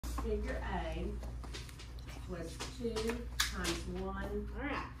figure A was 2 times 1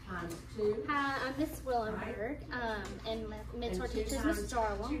 times 2. Hi, I'm Miss Willenberg, and my mentor teacher is Miss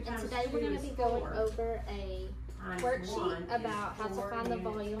Jarwell, and today we're going to be going over a worksheet about how to find the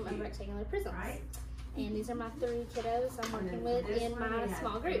volume of rectangular prisms. And these are my 3 kiddos I'm working with in my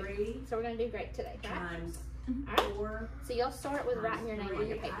small group. So we're going to do great today, right? Alright, so you'll start with writing your name on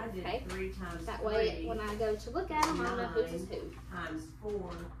your paper, okay? That way, when I go to look at them, I'll know whose is who. Times 4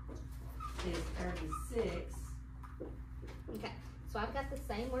 is 36. Okay, so I've got the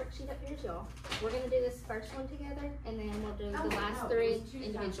same worksheet up here as y'all. We're going to do this first one together, and then we'll do the last 3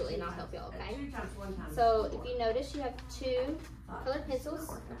 individually, and I'll help y'all, okay? So if you notice, you have 2 colored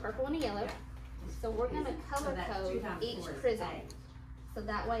pencils, a purple and a yellow. So we're going to color code each prism. So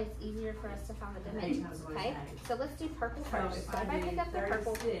that way it's easier for us to find the dimensions, okay? So let's do purple first. So everybody pick up the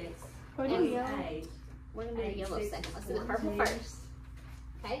purple. We're going to do yellow. We're going to do the yellow second. Let's do the purple first.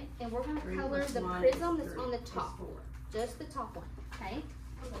 Okay? And we're going to color the prism that's on the top. Just the top one, okay?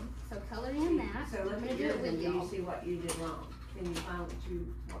 So color in that. So let me do it with you. See what you did wrong. Can you find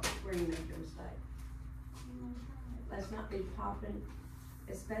where you made your mistake? Let's not be popping,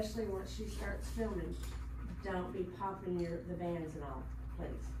 especially once she starts filming. Don't be popping the bands and all,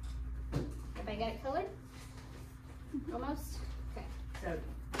 please. Everybody got it colored? Almost? Okay. So,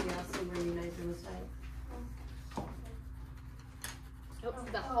 do y'all see where you made the mistake?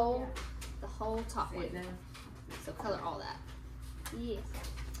 Oh, the whole top one. So color all that. Yes.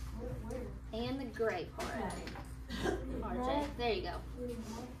 And the gray part. RJ, there you go.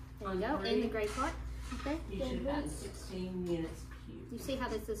 There you go. And the gray part. Okay. You should have 16 units cubed. You see how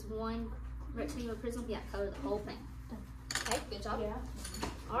this is one rectangular prism? Yeah, color the whole thing. Okay, good job. Yeah.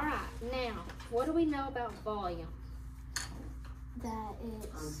 All right, now, what do we know about volume? That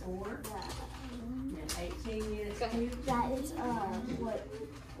it's on 4. That 18 units cubed. that is And on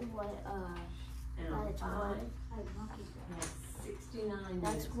that is 5. what 69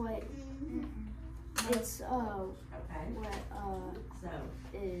 that's units. what it's Okay. what So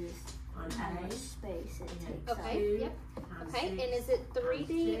is on how A. much space it takes Okay, yep. Okay, and is it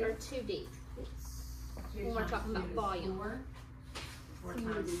 3D or 2D? When we're talking about volume. 4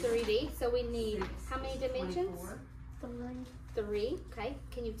 times 3D, so we need how many 6, dimensions? 24. 3. Okay,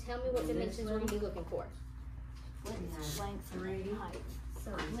 can you tell me what dimensions we're going to be looking for? What is length Three. and height?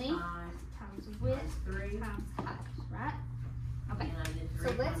 So Times length 5 times width times 3. times height, right? Okay, And I did so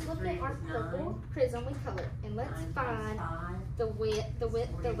 3 let's times look 3 at our is purple 9. prism we colored, and let's 9 find times the width, the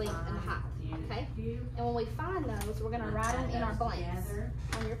length, and the 45 height, units okay? cubed. And when we find those, we're going to write them in our blanks. Together.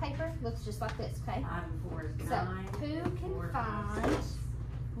 On your paper, looks just like this, okay? 5 and 4 is So, 9. who can 4 find times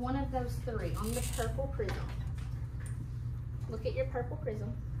one of those 3 on the purple prism? Look at your purple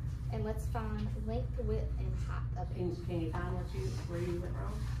prism, and let's find length, width, and height of it. Can you find where you went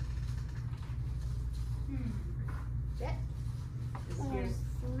wrong? Yeah. Here's,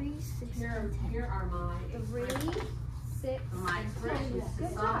 3, 6, and 10. here are my 3, 6, My and 10. expressions to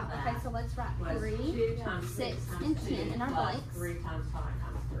Good solve job. that Okay, so let's write was 3, 2 times 6, 6 and times 10 2 in our plus blanks. 3 times 5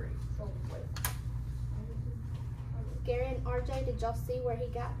 times 3. Gary and RJ, did y'all see where he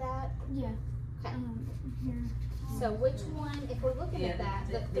got that? Yeah. Okay. Here. So which one, if we're looking at that,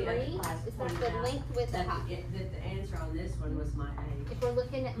 the 3, is that the length, width, and height? The answer on this one was my A. If we're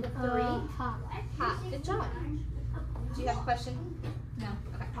looking at the 3, Height. height. Good job. Do you have a question? No?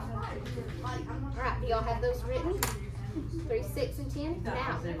 Okay. Alright, do y'all have those written? 3, 6, and 10?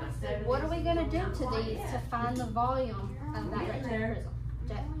 Now, what are we going to do to these to find the volume of that rectangular prism?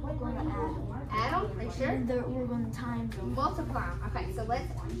 Jack? We're going to Add them? Are you sure? add them. We're going to times them. Multiply them. Okay, so let's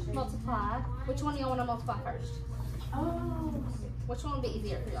multiply. Which one do y'all want to multiply first? Oh. Which one would be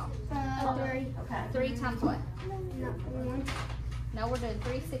easier for y'all? 3. Okay. 3 times what? No, 1. No, we're doing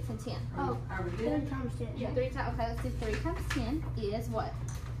 3, 6, and 10. Oh, Are we 3 good? times 10. Yeah. 3 times, okay, let's do 3 times 10 is what?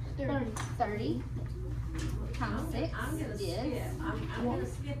 30. 30 times 6 I'm gonna is, skip. I'm gonna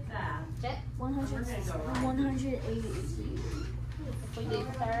skip that. Jack, 100, We're gonna go right. 180. if we do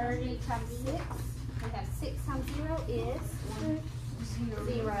 30 times 6, we have 6 times 0 is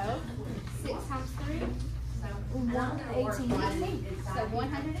 0. 6 times 3, So, 118. so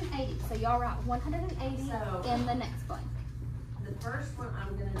 180. So y'all write 180 in the next blank. the first one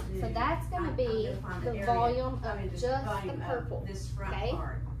I'm gonna do. So that's going to be the volume of just the purple. This front Okay?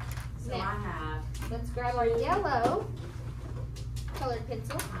 part. So Now. I have Let's grab our yellow colored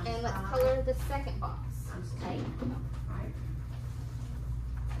pencil and let's color the second box. Okay? right?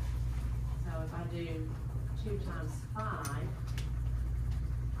 So if I do 2 times 5, I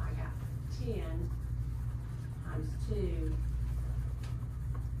got 10 times 2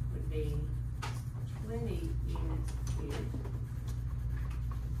 would be 20 units cubed.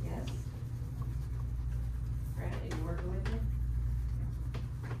 Yes?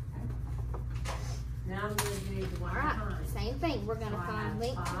 then we're gonna find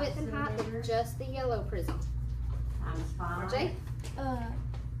length, width, and height with just the yellow prism. Times 5. RJ?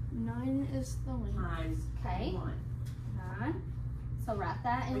 9 is the length. Times Okay. 1. 9. So write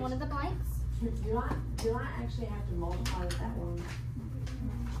that in one of the blanks. Do I actually have to multiply with that one?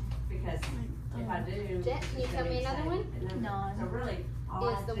 Because if I do. Jet, can you tell me another one? Nine. So really, all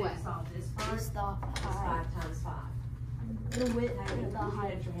I Is have the to do what? is solve this part. It's Is the 5 height. times 5. The width Now, and the you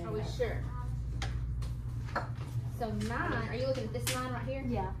height. had your hand Are we up. sure? So 9, are you looking at this 9 right here?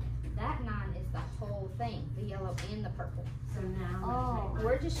 Yeah. That 9 is the whole thing, the yellow and the purple. So now I'm Oh, gonna take my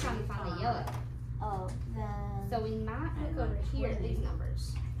We're just trying to find the yellow. Oh, then. So we might look over here at these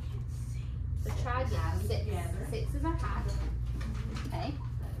numbers. So try again. 6. 6 is our height. Okay.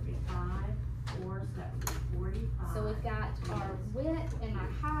 That would be 5, 4, so that would be 45. So we've got our width and our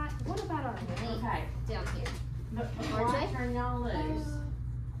height. What about our length Okay, down here? but before I RJ? turn y'all loose,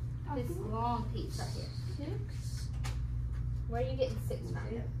 This long piece right here. 6. Where are you getting 6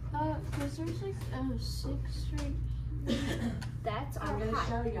 from? Cause there's like 6 right. That's our I'm gonna height.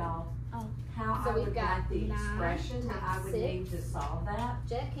 show y'all Oh. how So I we've would got write the 9 expression that I times would need 6. to solve that.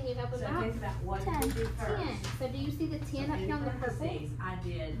 Jet, can you help So us out? think about what 10. you do first. 10. So do you see the 10 up here on the purple? I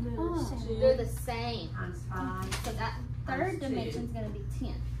did Oh. They're the same. times 5, So that third Times 2. dimension is going to be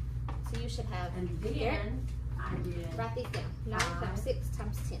 10. So you should have, and Here. then I did write these down. 9 times 6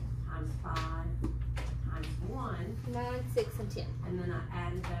 times 10. times 5 times 1, 9, 6, and 10. and then I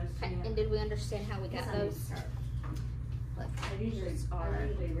added those Okay, together. and did we understand how we got Yes, I need those? to start. Look, I usually reach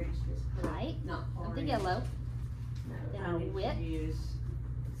this part. height Not of the orange. yellow. No, then I our need to width. use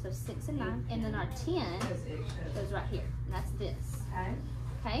So 6 and 9. And then our 10 because it shows. goes right here. And that's this. Okay.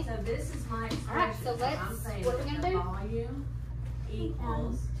 Okay? So this is my expression. Alright, so let's- I'm saying what are we that gonna the do? volume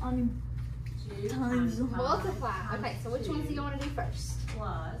equals On 2 Times times 5 Multiply. times Okay, so which ones do you 2 want to do first?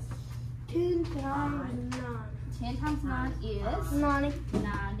 plus 10 times 9. 10 times 9 is 90.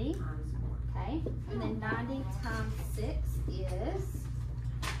 90. times 1. Okay? And then 90 times 6 is,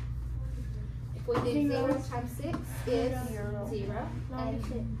 if we do 0 times 6 is 0.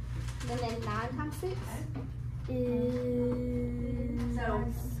 And then 9 times 6 Is. So,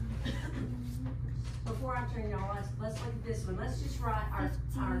 before I turn y'all, let's look at this one. Let's just write our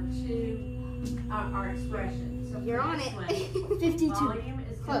expression. So for You're on this it. one, 52. volume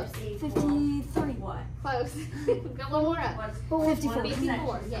is going Close. to equal 53. what? Close. Go one more up. What's 54. one of the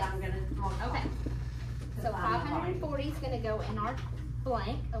 54, sections yeah. that I'm going to multiply? Okay. to So find the volume. 540 is going to go in our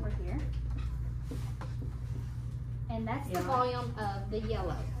blank over here. And that's the Yeah. volume of the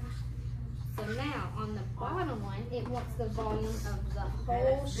yellow. So now on the bottom one, it wants the volume of the Okay,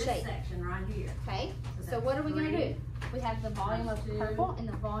 whole that's this shape. section right here. Okay? So that's what are we going to 3 do? We have the volume of times 2 purple and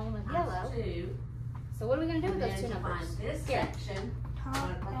the volume of yellow. times 2. So what are we going to do And with those then two to find numbers? this Here. section, Add.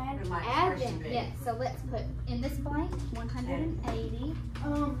 what my Add expression them. be? Yes. So let's put in this blank 180 It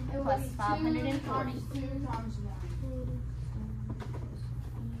plus would be 540. 2 times 9.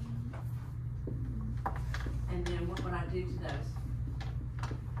 And then what would I do to those?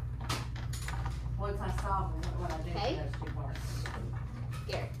 Once I solve them, what would I do Okay. to those two parts?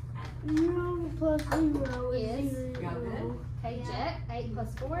 Garrett. 0 plus 0 Is. is Y'all 0. good? Okay, Jet. 8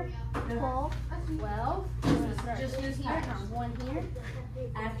 plus 4. 12. 12. We're going to start Just two this here page. and 1 here.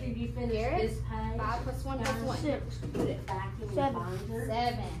 After you finish Garrett, this page, 5 plus 1 plus 1. 6. put it back in your 7. binder,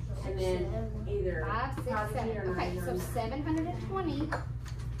 7. and then either 5, 6, copy 7. it or Okay, so write 720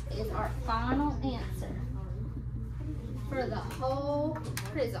 is our final answer for the whole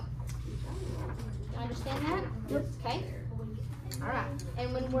prism. You understand that? Yep. Okay. All right.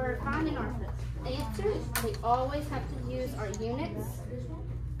 And when we're finding our answers, we always have to use our units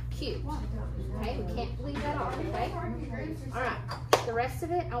cubed. Okay, we can't leave that off. Okay. All right. The rest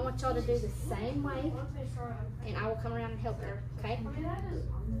of it, I want y'all to do the same way, and I will come around and help her. Okay.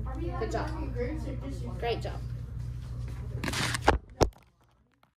 Good job. Great job.